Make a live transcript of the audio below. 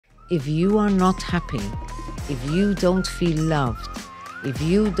if you are not happy, if you don't feel loved, if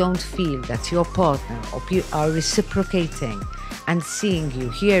you don't feel that your partner are reciprocating and seeing you,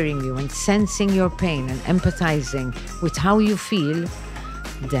 hearing you, and sensing your pain and empathizing with how you feel,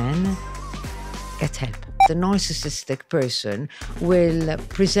 then get help. The narcissistic person will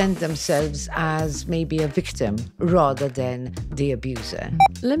present themselves as maybe a victim rather than the abuser.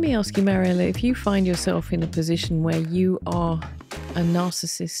 Let me ask you, Mariella, if you find yourself in a position where you are a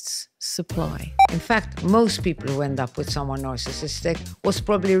narcissist's supply. In fact, most people who end up with someone narcissistic was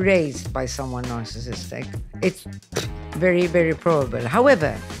probably raised by someone narcissistic. It's very, very probable.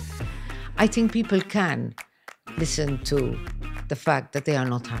 However, I think people can listen to the fact that they are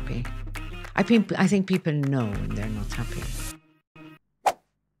not happy. I think people know when they're not happy.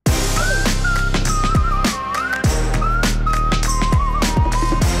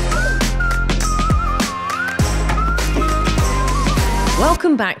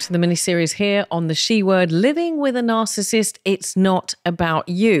 Welcome back to the mini-series here on the She Word, Living with a Narcissist, It's Not About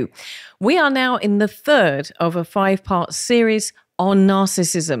You. We are now in the third of a 5-part series on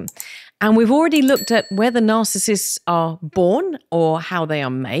narcissism. And we've already looked at whether narcissists are born or how they are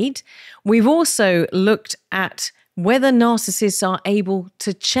made. We've also looked at whether narcissists are able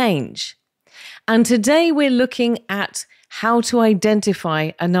to change. And today we're looking at how to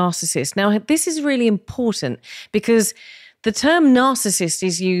identify a narcissist. Now, this is really important because the term narcissist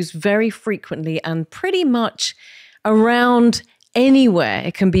is used very frequently and pretty much around anywhere.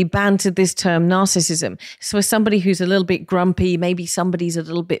 It can be bantered, this term narcissism. So somebody who's a little bit grumpy, maybe somebody's a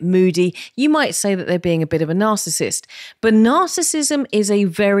little bit moody, you might say that they're being a bit of a narcissist. But narcissism is a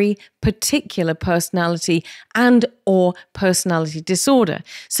very particular personality and or personality disorder.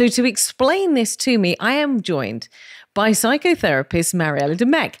 So to explain this to me, I am joined by psychotherapist Mariella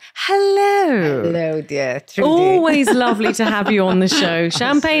Dimech. Hello. Hello, dear Trudy. Always lovely to have you on the show.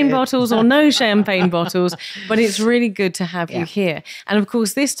 Champagne bottles or no champagne bottles, but it's really good to have you here. And of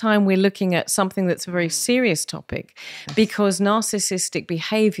course, this time we're looking at something that's a very serious topic because narcissistic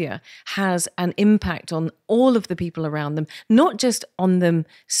behavior has an impact on all of the people around them, not just on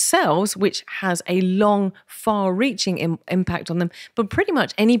themselves, which has a long, far-reaching impact on them, but pretty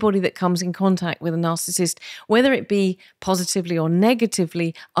much anybody that comes in contact with a narcissist, whether it be positively or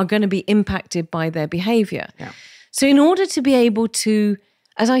negatively, are going to be impacted by their behavior. Yeah. So in order to be able to,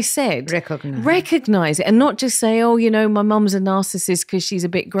 as I said, recognize it and not just say, oh, you know, my mum's a narcissist because she's a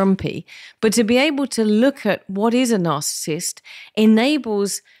bit grumpy, but to be able to look at what is a narcissist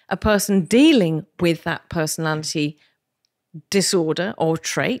enables a person dealing with that personality disorder or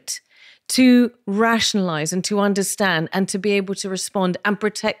trait to rationalize and to understand and to be able to respond and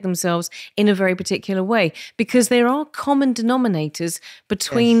protect themselves in a very particular way, because there are common denominators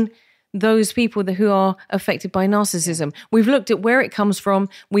between those people who are affected by narcissism. We've looked at where it comes from.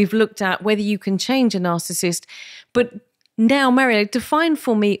 We've looked at whether you can change a narcissist. But now, Mariella, define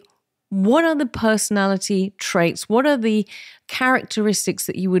for me, what are the personality traits? What are the characteristics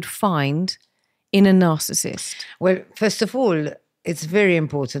that you would find in a narcissist? Well, first of all, it's very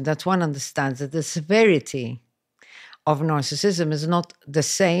important that one understands that the severity of narcissism is not the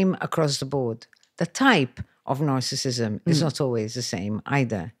same across the board. The type of narcissism is not always the same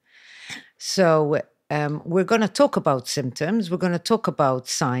either. So we're going to talk about symptoms. We're going to talk about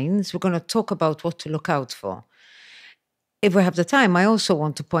signs. We're going to talk about what to look out for. If we have the time, I also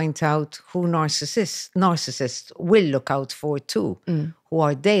want to point out who narcissists will look out for too. Who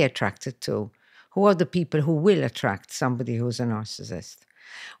are they attracted to? Who are the people who will attract somebody who's a narcissist?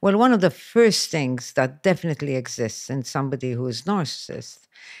 Well, one of the first things that definitely exists in somebody who is narcissist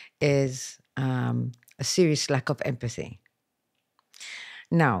is a serious lack of empathy.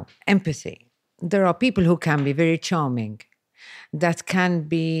 Now, empathy. There are people who can be very charming, that can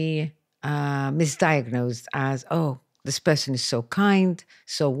be misdiagnosed as, oh, this person is so kind,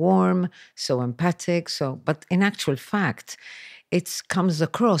 so warm, so empathic. But in actual fact, it comes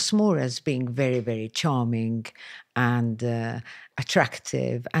across more as being very, very charming and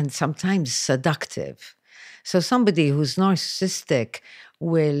attractive and sometimes seductive. So somebody who's narcissistic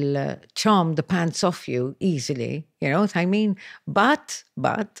will charm the pants off you easily, you know what I mean? But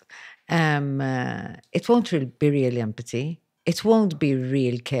it won't really be real empathy. It won't be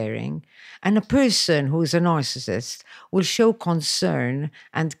real caring. And a person who is a narcissist will show concern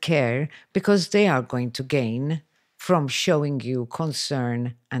and care because they are going to gain from showing you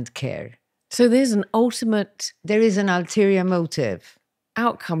concern and care. So there's an ultimate... There is an ulterior motive.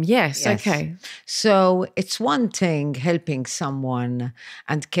 Outcome, yes, okay. So it's one thing helping someone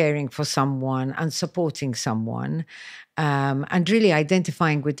and caring for someone and supporting someone and really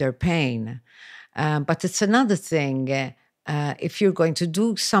identifying with their pain. But it's another thing if you're going to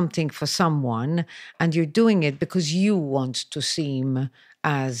do something for someone and you're doing it because you want to seem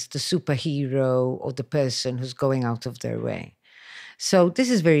as the superhero or the person who's going out of their way. So this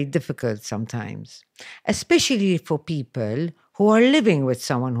is very difficult sometimes, especially for people who are living with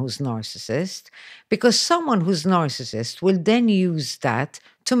someone who's narcissist, because someone who's narcissist will then use that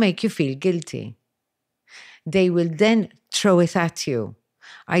to make you feel guilty. They will then throw it at you.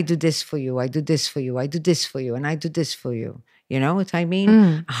 I do this for you, I do this for you, I do this for you, and I do this for you. You know what I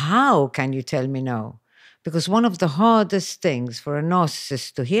mean? How can you tell me no? Because one of the hardest things for a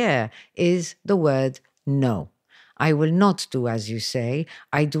narcissist to hear is the word no. I will not do as you say.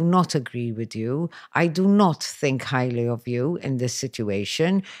 I do not agree with you. I do not think highly of you in this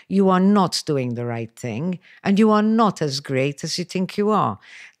situation. You are not doing the right thing, and you are not as great as you think you are.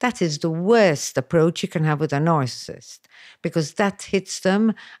 That is the worst approach you can have with a narcissist, because that hits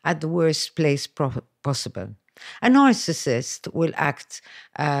them at the worst place possible. A narcissist will act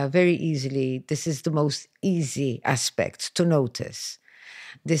very easily. This is the most easy aspect to notice.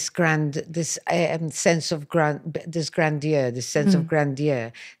 This sense of this grandeur, this sense of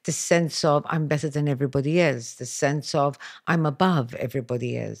grandeur, this sense of I'm better than everybody else, this sense of I'm above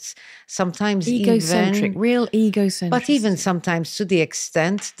everybody else. Sometimes egocentric, real egocentric. But even sometimes to the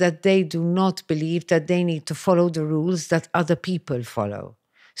extent that they do not believe that they need to follow the rules that other people follow.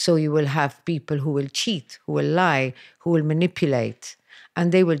 So you will have people who will cheat, who will lie, who will manipulate,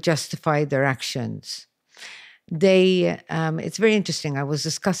 and they will justify their actions. It's very interesting. I was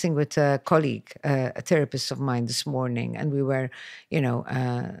discussing with a colleague, a therapist of mine this morning, and we were,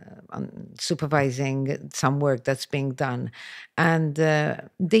 supervising some work that's being done. And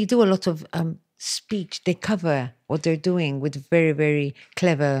they do a lot of speech. They cover what they're doing with very, very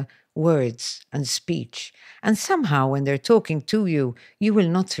clever words and speech. And somehow when they're talking to you, you will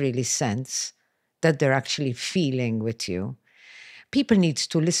not really sense that they're actually feeling with you. People need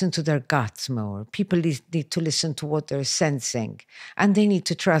to listen to their guts more. People need to listen to what they're sensing. And they need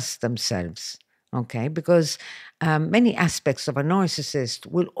to trust themselves, okay? Because many aspects of a narcissist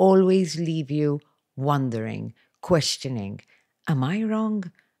will always leave you wondering, questioning. Am I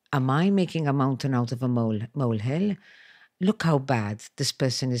wrong? Am I making a mountain out of a molehill? Look how bad this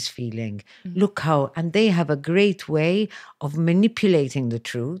person is feeling. Look how... And they have a great way of manipulating the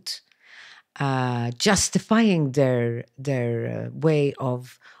truth, justifying their way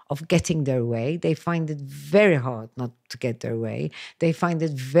of getting their way. They find it very hard not to get their way. They find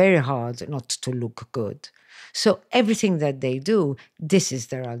it very hard not to look good. So everything that they do, this is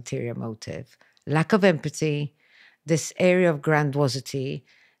their ulterior motive. Lack of empathy, this area of grandiosity,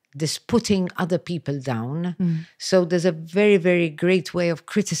 this putting other people down. So there's a very, very great way of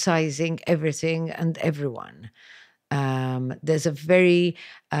criticizing everything and everyone. There's a very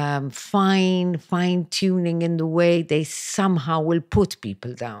fine tuning in the way they somehow will put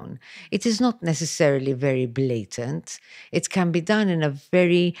people down. It is not necessarily very blatant. It can be done in a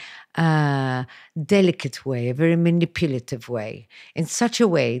very delicate way, a very manipulative way, in such a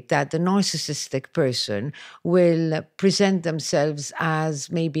way that the narcissistic person will present themselves as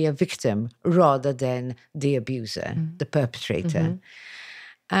maybe a victim rather than the abuser, the perpetrator.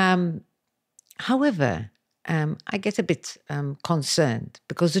 However, I get a bit concerned,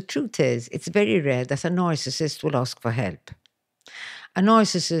 because the truth is, it's very rare that a narcissist will ask for help. A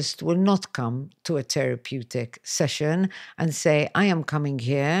narcissist will not come to a therapeutic session and say, I am coming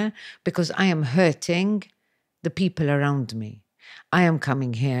here because I am hurting the people around me. I am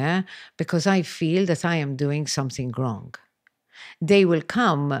coming here because I feel that I am doing something wrong. They will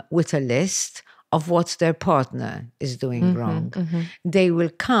come with a list of what their partner is doing wrong. They will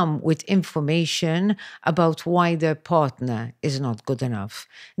come with information about why their partner is not good enough.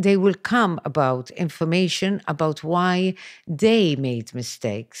 They will come about information about why they made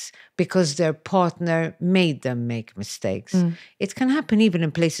mistakes, because their partner made them make mistakes. It can happen even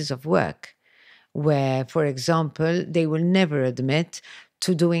in places of work, where, for example, they will never admit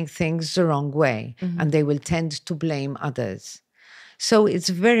to doing things the wrong way, and they will tend to blame others. So it's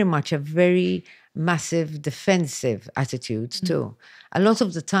very much a very massive defensive attitude too. A lot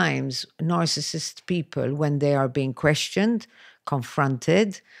of the times, narcissist people, when they are being questioned,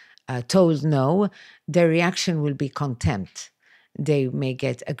 confronted, told no, their reaction will be contempt. They may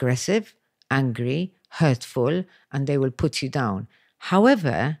get aggressive, angry, hurtful, and they will put you down.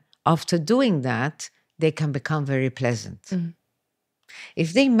 However, after doing that, they can become very pleasant.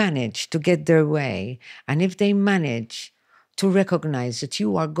 If they manage to get their way, and if they manage to recognize that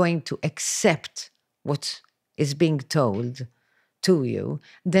you are going to accept what is being told to you,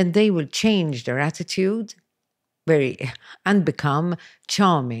 then they will change their attitude and become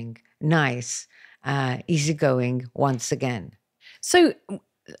charming, nice, easygoing once again. So,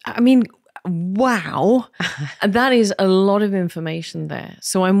 I mean, wow, that is a lot of information there.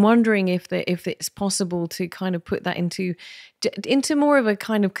 So I'm wondering if it's possible to kind of put that into more of a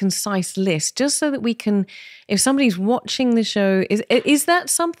kind of concise list, just so that we can, if somebody's watching the show, is that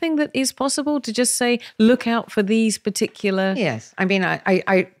something that is possible to just say, look out for these particular? Yes, I mean,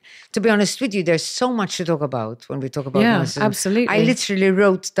 I to be honest with you, there's so much to talk about when we talk about narcissism. Absolutely. I literally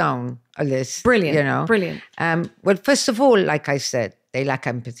wrote down a list. Brilliant, brilliant. Well, first of all, like I said, they lack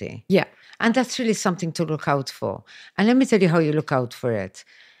empathy. Yeah. And that's really something to look out for. And let me tell you how you look out for it.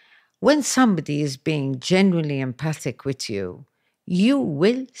 When somebody is being genuinely empathic with you, you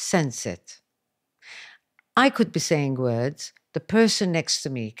will sense it. I could be saying words. The person next to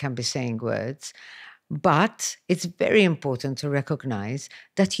me can be saying words. But it's very important to recognize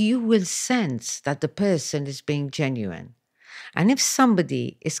that you will sense that the person is being genuine. And if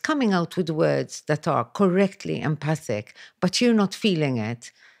somebody is coming out with words that are correctly empathic, but you're not feeling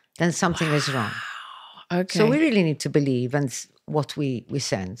it, then something is wrong. Okay. So we really need to believe in what we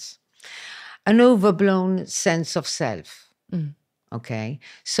sense. An overblown sense of self. Okay.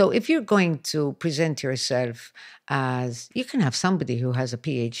 So if you're going to present yourself as, you can have somebody who has a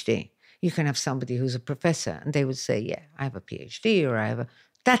PhD. You can have somebody who's a professor, and they would say, yeah, I have a PhD, or I have a...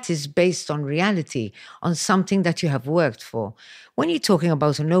 That is based on reality, on something that you have worked for. When you're talking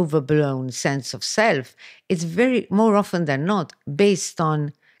about an overblown sense of self, it's very, more often than not, based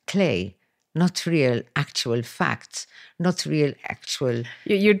on clay, not real actual facts, not real actual...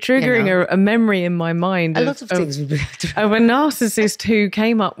 You're triggering a memory in my mind. A lot of things would be... of a narcissist who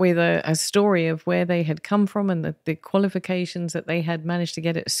came up with a story of where they had come from and the qualifications that they had managed to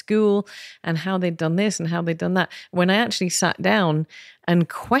get at school and how they'd done this and how they'd done that. When I actually sat down and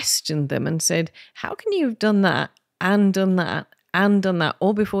questioned them and said, how can you have done that and done that and done that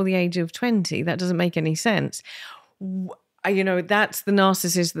all before the age of 20? That doesn't make any sense. You know, that's the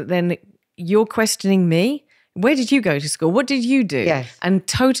narcissist that then... You're questioning me. Where did you go to school? What did you do? Yes. And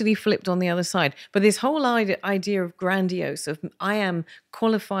totally flipped on the other side. But this whole idea of grandiose, of I am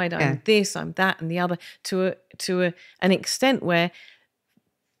qualified, I'm this, I'm that, and the other, to an extent where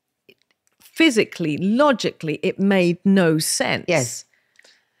physically, logically, it made no sense. Yes.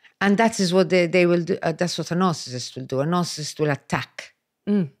 And that is what they will do. That's what a narcissist will do. A narcissist will attack.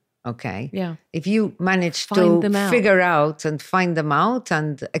 Okay. Yeah. If you manage to figure out and find them out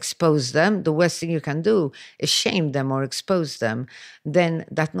and expose them, the worst thing you can do is shame them or expose them. Then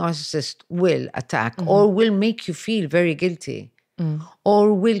that narcissist will attack or will make you feel very guilty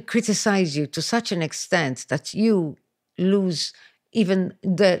or will criticize you to such an extent that you lose even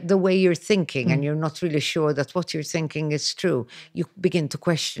the way you're thinking and you're not really sure that what you're thinking is true. You begin to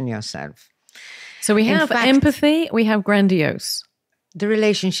question yourself. So we have empathy, we have grandiose. The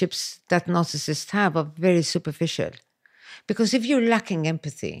relationships that narcissists have are very superficial. Because if you're lacking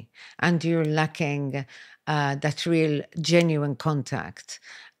empathy and you're lacking that real genuine contact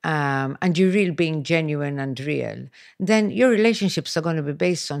and you're real being genuine and real, then your relationships are going to be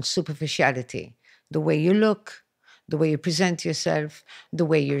based on superficiality. The way you look, the way you present yourself, the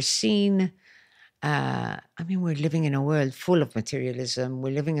way you're seen. I mean, we're living in a world full of materialism.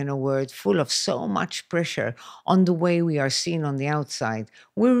 We're living in a world full of so much pressure on the way we are seen on the outside.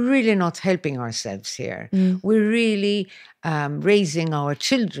 We're really not helping ourselves here. We're really raising our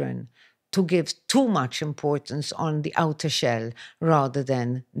children to give too much importance on the outer shell rather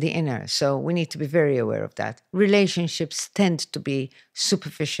than the inner. So we need to be very aware of that. Relationships tend to be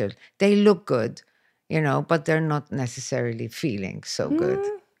superficial. They look good, you know, but they're not necessarily feeling so good.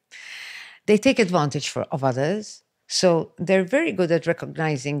 They take advantage of others. So they're very good at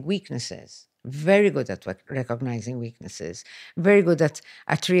recognizing weaknesses, very good at recognizing weaknesses, very good at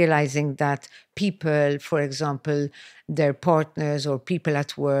realizing that people, for example, their partners or people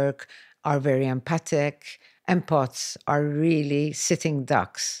at work are very empathic. Empaths are really sitting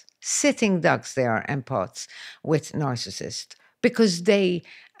ducks. Sitting ducks, they are empaths with narcissists because they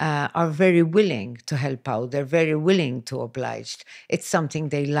are very willing to help out. They're very willing to oblige. It's something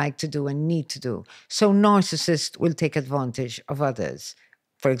they like to do and need to do. So narcissists will take advantage of others,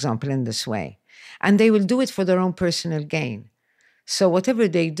 for example, in this way. And they will do it for their own personal gain. So whatever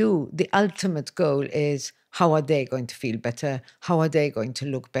they do, the ultimate goal is, how are they going to feel better? How are they going to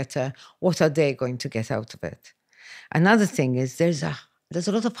look better? What are they going to get out of it? Another thing is there's a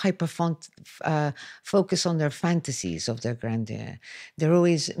lot of focus on their fantasies of their grandeur. They're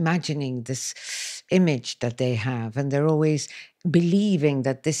always imagining this image that they have, and they're always believing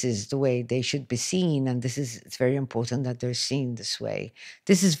that this is the way they should be seen, and it's very important that they're seen this way.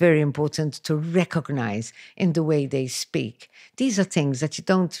 This is very important to recognize in the way they speak. These are things that you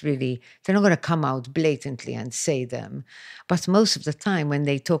don't really, they're not going to come out blatantly and say them. But most of the time when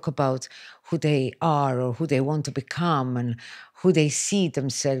they talk about who they are or who they want to become and who they see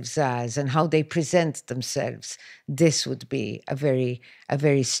themselves as and how they present themselves, this would be a very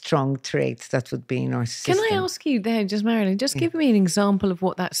strong trait that would be narcissistic. Can I ask you there, just Mariella, just give me an example of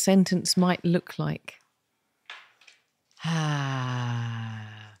what that sentence might look like?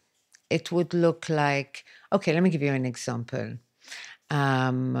 It would look like, okay, let me give you an example.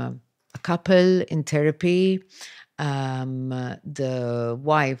 A couple in therapy, the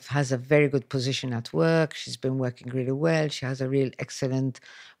wife has a very good position at work. She's been working really well. She has a real excellent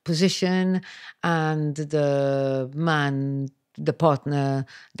position. And the man, the partner,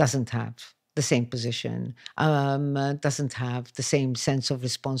 doesn't have the same position, doesn't have the same sense of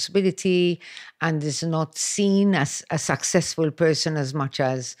responsibility, and is not seen as a successful person as much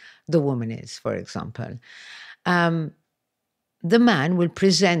as the woman is, for example. The man will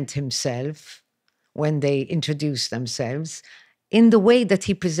present himself when they introduce themselves. In the way that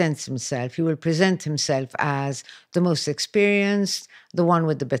he presents himself, he will present himself as the most experienced, the one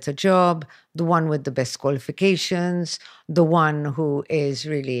with the better job, the one with the best qualifications, the one who is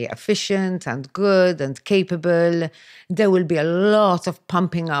really efficient and good and capable. There will be a lot of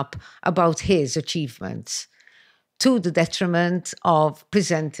pumping up about his achievements to the detriment of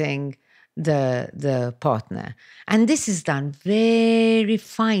presenting the partner. And this is done very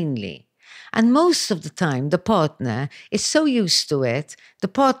finely. And most of the time, the partner is so used to it, the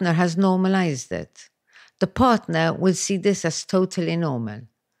partner has normalized it. The partner will see this as totally normal.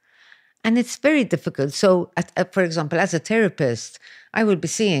 And it's very difficult. So, for example, as a therapist, I will be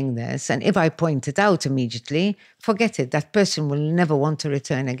seeing this, and if I point it out immediately, forget it. That person will never want to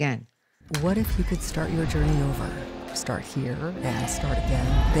return again. What if you could start your journey over? Start here and start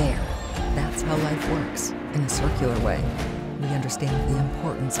again there. That's how life works, in a circular way. We understand the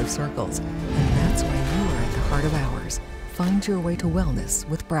importance of circles, and that's why you are at the heart of ours. Find your way to wellness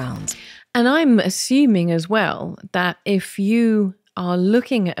with Browns. And I'm assuming as well that if you are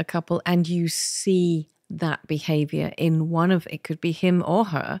looking at a couple and you see that behavior in one of, it could be him or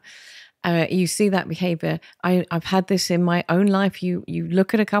her, you see that behavior. I've had this in my own life. You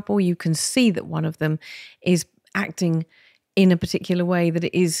look at a couple, you can see that one of them is acting in a particular way that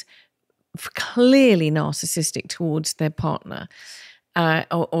it is clearly narcissistic towards their partner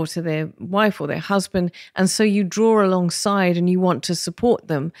or to their wife or their husband. And so you draw alongside and you want to support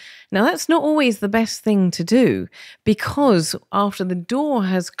them. Now, that's not always the best thing to do, because after the door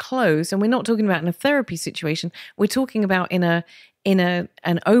has closed, and we're not talking about in a therapy situation, we're talking about in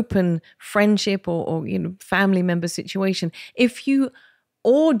an open friendship or family member situation. If you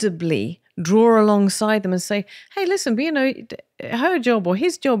audibly draw alongside them and say, hey, listen, her job or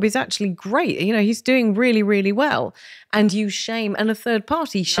his job is actually great. He's doing really, really well. And you shame, and a third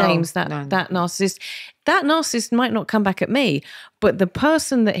party shames that narcissist. That narcissist might not come back at me, but the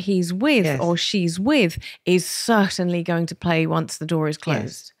person that he's with or she's with is certainly going to play once the door is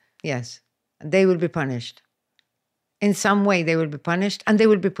closed. Yes. They will be punished. In some way, they will be punished and they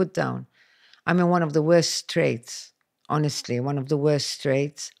will be put down. I mean, one of the worst traits. Honestly, one of the worst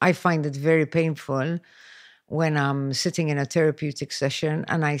traits. I find it very painful when I'm sitting in a therapeutic session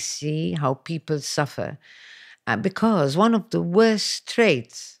and I see how people suffer. Because one of the worst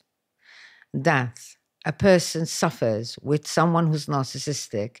traits that a person suffers with someone who's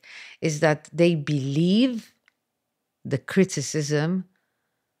narcissistic is that they believe the criticism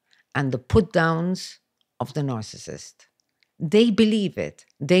and the put-downs of the narcissist. They believe it.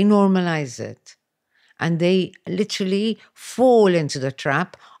 They normalize it. And they literally fall into the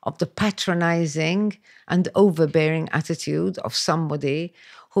trap of the patronizing and overbearing attitude of somebody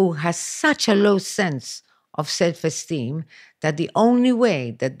who has such a low sense of self-esteem that the only way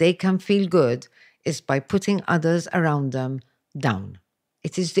that they can feel good is by putting others around them down.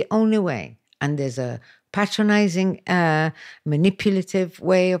 It is the only way. And there's a patronizing, manipulative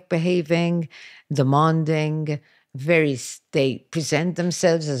way of behaving, demanding, they present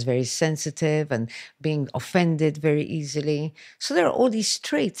themselves as very sensitive and being offended very easily. So there are all these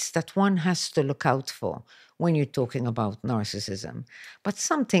traits that one has to look out for when you're talking about narcissism. But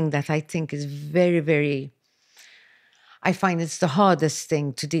something that I think is very, very, I find it's the hardest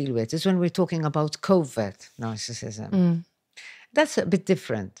thing to deal with is when we're talking about covert narcissism. That's a bit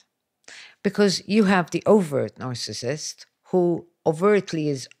different because you have the overt narcissist who overtly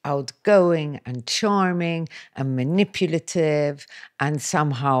is outgoing and charming and manipulative and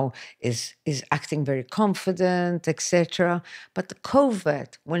somehow is acting very confident, etc. But the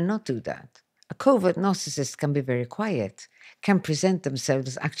covert will not do that. A covert narcissist can be very quiet, can present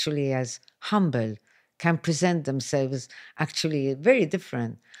themselves actually as humble, can present themselves actually very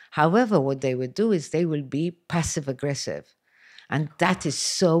different. However, what they would do is they will be passive-aggressive. And that is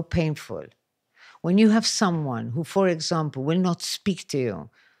so painful. When you have someone who, for example, will not speak to you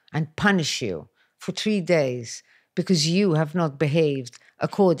and punish you for 3 days because you have not behaved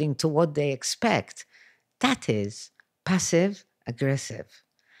according to what they expect, that is passive-aggressive.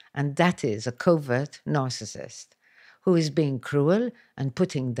 And that is a covert narcissist who is being cruel and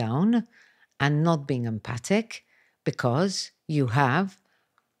putting down and not being empathic because you have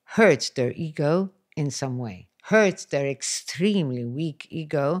hurt their ego in some way, hurt their extremely weak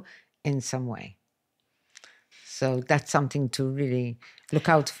ego in some way. So that's something to really look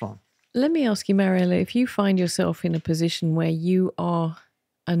out for. Let me ask you, Mariella, if you find yourself in a position where you are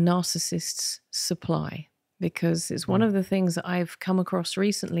a narcissist's supply, because it's one of the things that I've come across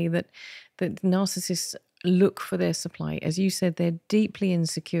recently that narcissists look for their supply. As you said, they're deeply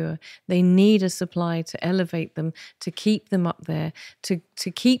insecure. They need a supply to elevate them, to keep them up there, to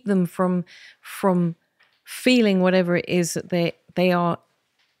keep them from feeling whatever it is that they are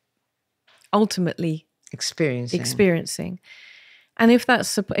ultimately experiencing. And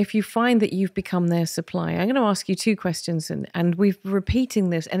if you find that you've become their supply, I'm going to ask you 2 questions, and we're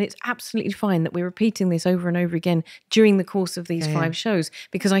repeating this, and it's absolutely fine that we're repeating this over and over again during the course of these 5 shows,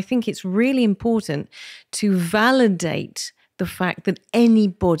 because I think it's really important to validate the fact that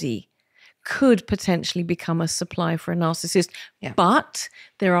anybody could potentially become a supply for a narcissist. Yeah. But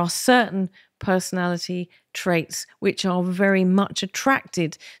there are certain personality traits which are very much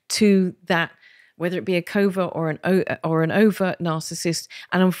attracted to that, whether it be a covert or an overt narcissist.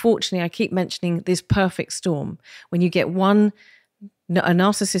 And unfortunately, I keep mentioning this perfect storm. When you get a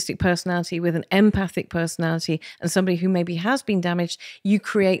narcissistic personality with an empathic personality and somebody who maybe has been damaged, you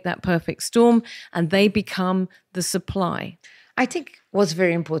create that perfect storm and they become the supply. I think what's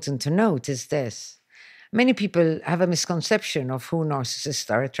very important to note is this. Many people have a misconception of who narcissists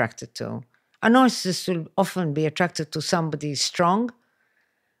are attracted to. A narcissist will often be attracted to somebody strong,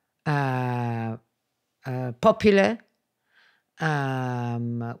 popular,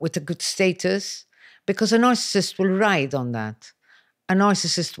 with a good status, because a narcissist will ride on that. A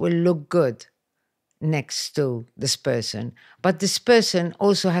narcissist will look good next to this person, but this person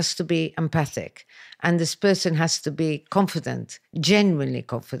also has to be empathic, and this person has to be confident, genuinely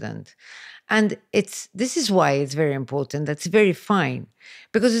confident. And this is why it's very important. That's very fine,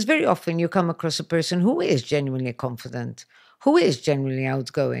 because it's very often you come across a person who is genuinely confident, who is genuinely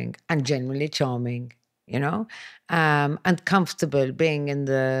outgoing and genuinely charming, and comfortable being in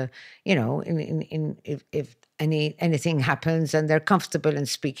the, if anything happens and they're comfortable in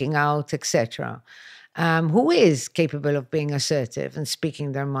speaking out, etc. Who is capable of being assertive and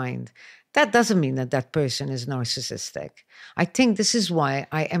speaking their mind. That doesn't mean that that person is narcissistic. I think this is why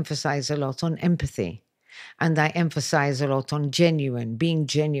I emphasize a lot on empathy. And I emphasize a lot on being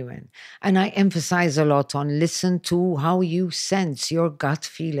genuine. And I emphasize a lot on listen to how you sense your gut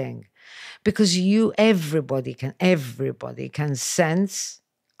feeling. Because everybody can sense,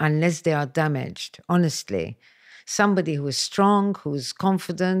 unless they are damaged, honestly. Somebody who is strong, who is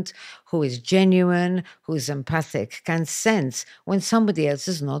confident, who is genuine, who is empathic, can sense when somebody else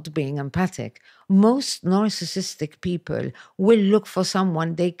is not being empathic. Most narcissistic people will look for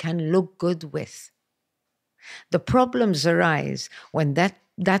someone they can look good with. The problems arise when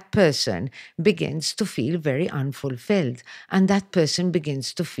that person begins to feel very unfulfilled, and that person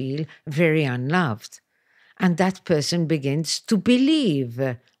begins to feel very unloved, and that person begins to believe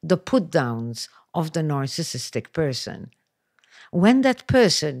the put-downs of the narcissistic person. When that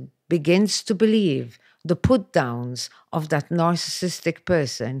person begins to believe the put-downs of that narcissistic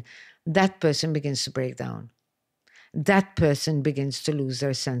person, that person begins to break down. That person begins to lose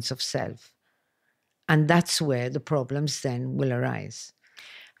their sense of self. And that's where the problems then will arise.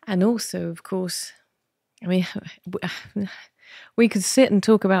 And also, of course, we could sit and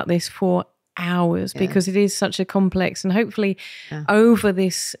talk about this for hours because it is such a complex, and hopefully over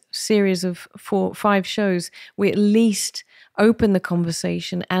this series of 4-5 shows, we at least open the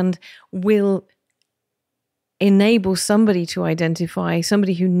conversation and will enable somebody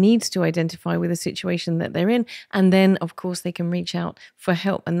who needs to identify with a situation that they're in, and then of course they can reach out for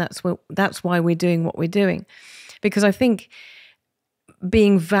help. And that's why we're doing what we're doing, because I think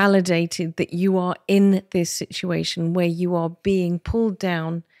being validated that you are in this situation where you are being pulled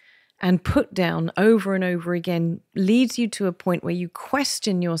down and put down over and over again leads you to a point where you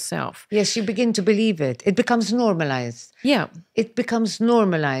question yourself. Yes, you begin to believe it. It becomes normalized. Yeah. It becomes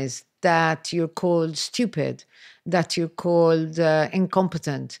normalized that you're called stupid, that you're called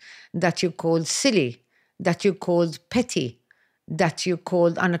incompetent, that you're called silly, that you're called petty, that you're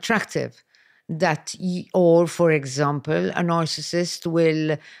called unattractive. Or, for example, a narcissist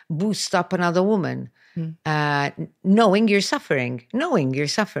will boost up another woman, knowing you're suffering,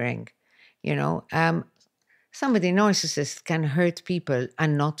 you know. Somebody narcissist can hurt people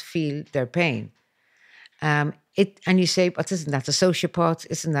and not feel their pain. And you say, but isn't that a sociopath?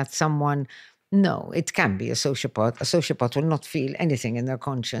 Isn't that someone? No, it can be a sociopath. A sociopath will not feel anything in their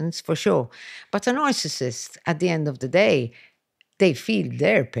conscience, for sure. But a narcissist, at the end of the day, they feel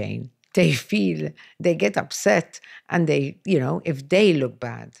their pain. They get upset, and if they look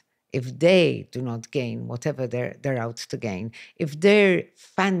bad, if they do not gain whatever they're out to gain, if their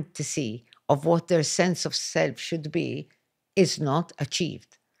fantasy of what their sense of self should be is not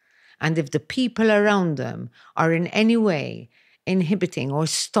achieved, and if the people around them are in any way inhibiting or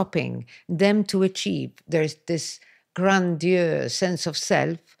stopping them to achieve there's this grandiose sense of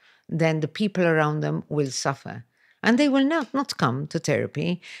self, then the people around them will suffer. And they will not come to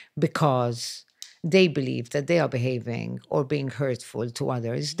therapy because they believe that they are behaving or being hurtful to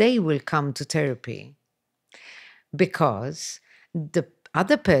others. They will come to therapy because the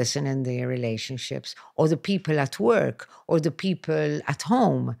other person in their relationships, or the people at work, or the people at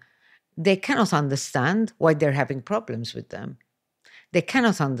home, they cannot understand why they're having problems with them. They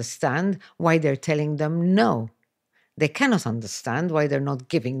cannot understand why they're telling them no. They cannot understand why they're not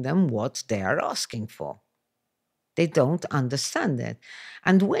giving them what they are asking for. They don't understand it.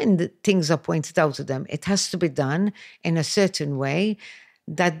 And when things are pointed out to them, it has to be done in a certain way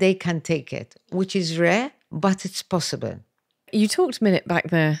that they can take it, which is rare, but it's possible. You talked a minute back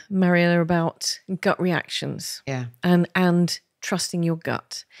there, Mariella, about gut reactions. Yeah. And trusting your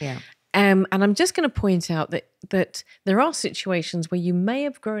gut. Yeah. And I'm just going to point out that there are situations where you may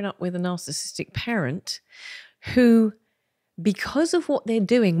have grown up with a narcissistic parent who, because of what they're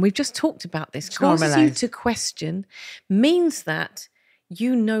doing, we've just talked about this, causes you to question, means that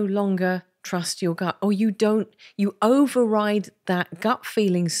you no longer trust your gut, or you override that gut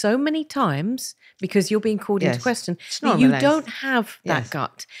feeling so many times because you're being called into question that you don't have that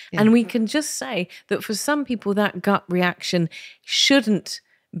gut. Yeah. And we can just say that for some people, that gut reaction shouldn't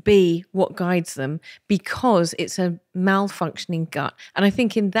be what guides them because it's a malfunctioning gut. And I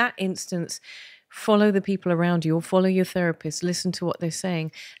think in that instance, follow the people around you, or follow your therapist, listen to what they're saying,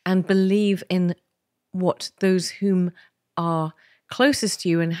 and believe in what those whom are closest to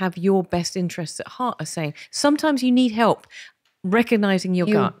you and have your best interests at heart are saying. Sometimes you need help recognizing your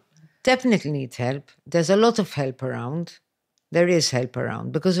gut. Definitely need help. There's a lot of help around. There is help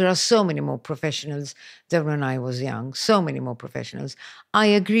around because there are so many more professionals than when I was young, so many more professionals. I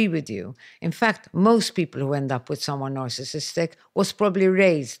agree with you. In fact, most people who end up with someone narcissistic was probably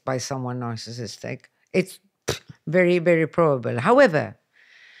raised by someone narcissistic. It's very, very probable. However,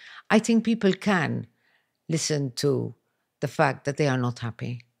 I think people can listen to the fact that they are not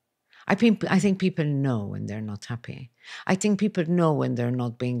happy. I think people know when they're not happy. I think people know when they're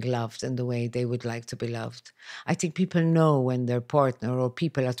not being loved in the way they would like to be loved. I think people know when their partner or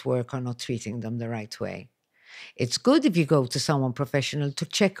people at work are not treating them the right way. It's good if you go to someone professional to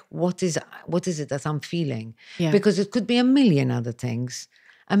check what is it that I'm feeling. Yeah. Because it could be a million other things.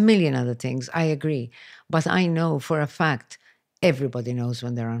 I agree. But I know for a fact everybody knows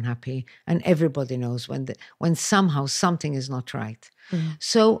when they're unhappy, and everybody knows when somehow something is not right. Mm.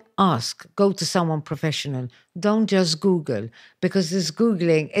 So go to someone professional. Don't just Google, because this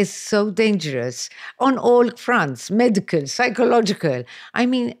Googling is so dangerous on all fronts, medical, psychological. I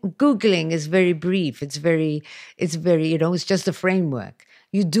mean, Googling is very brief. It's very, it's just a framework.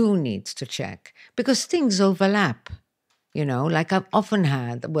 You do need to check because things overlap. Like I've often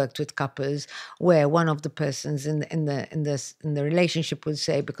worked with couples where one of the persons in the relationship would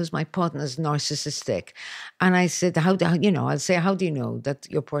say, because my partner's narcissistic. And I said, I'll say, how do you know that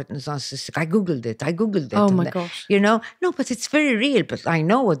your partner's narcissistic? I Googled it. Oh my gosh. No, but it's very real, but I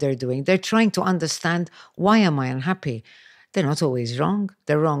know what they're doing. They're trying to understand, why am I unhappy? They're not always wrong.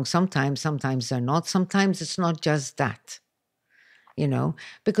 They're wrong sometimes they're not. Sometimes it's not just that.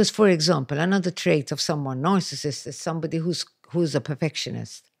 Because, for example, another trait of someone narcissist is somebody who's a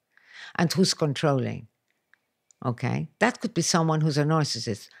perfectionist and who's controlling. Okay? That could be someone who's a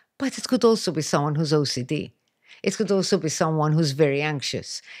narcissist, but it could also be someone who's OCD. It could also be someone who's very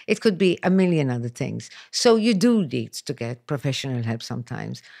anxious. It could be a million other things. So you do need to get professional help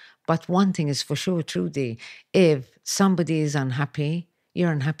sometimes. But one thing is for sure, Trudy, if somebody is unhappy,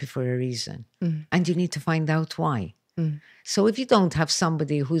 you're unhappy for a reason. And you need to find out why. So if you don't have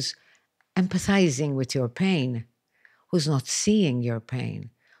somebody who's empathizing with your pain, who's not seeing your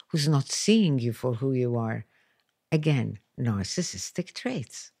pain, who's not seeing you for who you are, again, narcissistic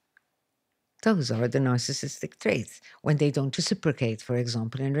traits. Those are the narcissistic traits. When they don't reciprocate, for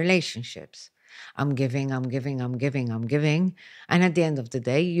example, in relationships. I'm giving. And at the end of the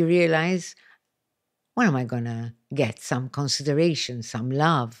day, you realize, what am I going to get? Some consideration, some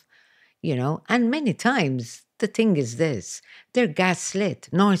love, you know? And many times, the thing is this, they're gaslit.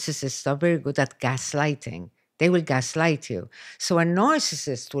 Narcissists are very good at gaslighting. They will gaslight you. So a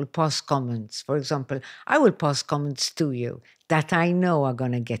narcissist will pass comments. For example, I will pass comments to you that I know are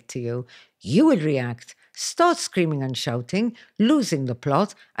going to get to you. You will react, start screaming and shouting, losing the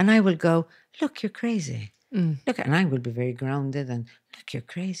plot, and I will go, look, you're crazy. Look, and I will be very grounded and, look, you're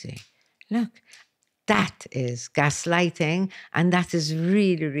crazy. Look, that is gaslighting, and that is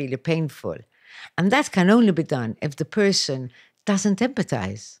really, really painful. And that can only be done if the person doesn't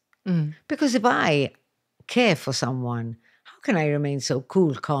empathize. Because if I care for someone, how can I remain so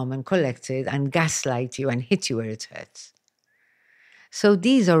cool, calm, and collected and gaslight you and hit you where it hurts? So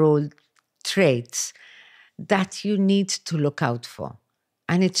these are all traits that you need to look out for.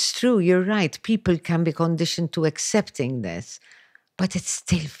 And it's true, you're right, people can be conditioned to accepting this, but it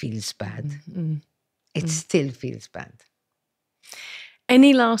still feels bad. It still feels bad.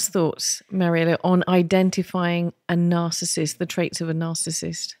 Any last thoughts, Mariella, on identifying a narcissist, the traits of a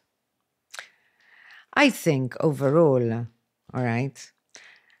narcissist? I think overall, all right,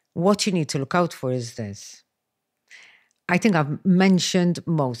 what you need to look out for is this. I think I've mentioned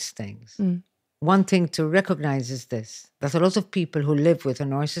most things. One thing to recognize is this, that a lot of people who live with a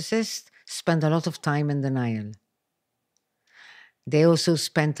narcissist spend a lot of time in denial. They also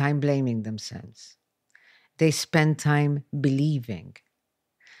spend time blaming themselves. They spend time believing.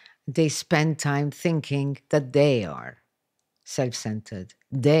 They spend time thinking that they are self-centered.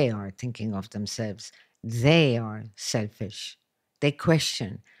 They are thinking of themselves. They are selfish. They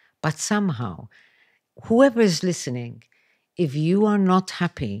question. But somehow, whoever is listening, if you are not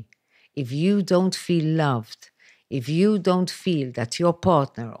happy, if you don't feel loved, if you don't feel that your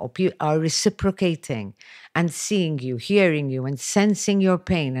partner or people are reciprocating and seeing you, hearing you, and sensing your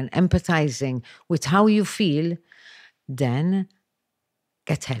pain and empathizing with how you feel, then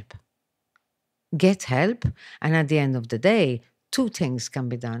get help. Get help, and at the end of the day, two things can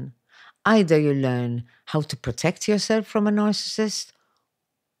be done. Either you learn how to protect yourself from a narcissist,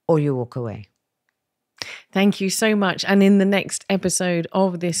 or you walk away. Thank you so much. And in the next episode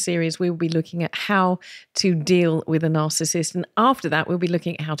of this series, we'll be looking at how to deal with a narcissist. And after that, we'll be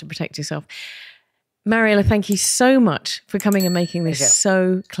looking at how to protect yourself. Mariella, thank you so much for coming and making this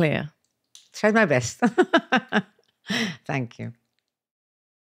so clear. Tried my best. Thank you.